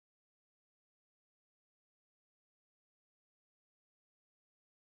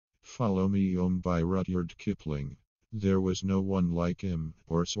Follow Me by Rudyard Kipling. There was no one like him,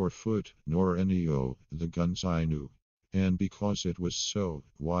 or Sorefoot, nor any o' the guns I knew. And because it was so,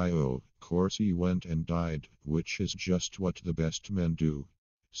 why course he went and died, which is just what the best men do.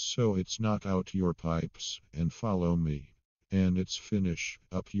 So it's knock out your pipes, and follow me. And it's finish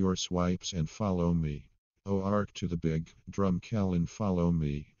up your swipes and follow me. Oh arc to the big drum Callan follow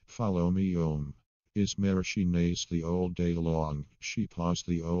me Is mare she neighs the all day long, she paws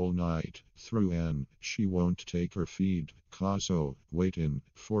the all night through and she won't take her feed, cause waitin'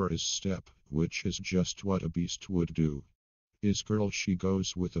 for his step, which is just what a beast would do. Is girl she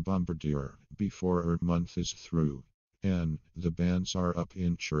goes with a bombardier, before her month is through. And the bands are up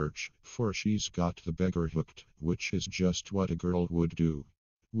in church, for she's got the beggar hooked, which is just what a girl would do.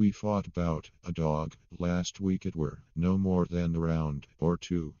 We fought 'bout a dog, last week it were no more than a round or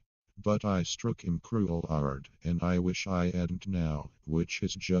two. But I struck him cruel hard, and I wish I hadn't now, which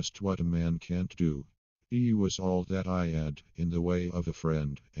is just what a man can't do. He was all that I had, in the way of a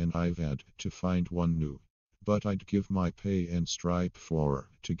friend, and I've had to find one new. But I'd give my pay and stripe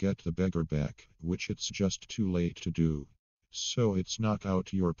to get the beggar back, which it's just too late to do. So it's knock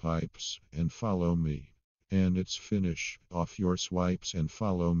out your pipes, and follow me. And it's finish off your swipes and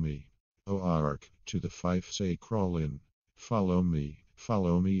follow me. Oh arc, to the fife say crawl in. Follow me.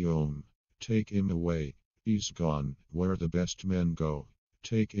 Take him away. He's gone, where the best men go.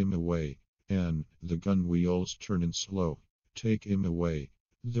 Take him away. And the gun wheels turnin' slow. Take him away.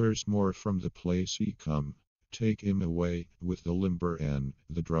 There's more from the place he come. Take him away, with the limber and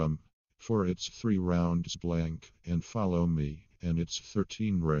the drum. For it's 3 rounds blank, and follow me, and it's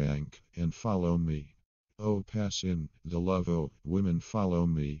 13 rank, and follow me. Oh pass in, the love women follow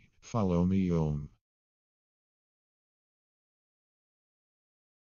me.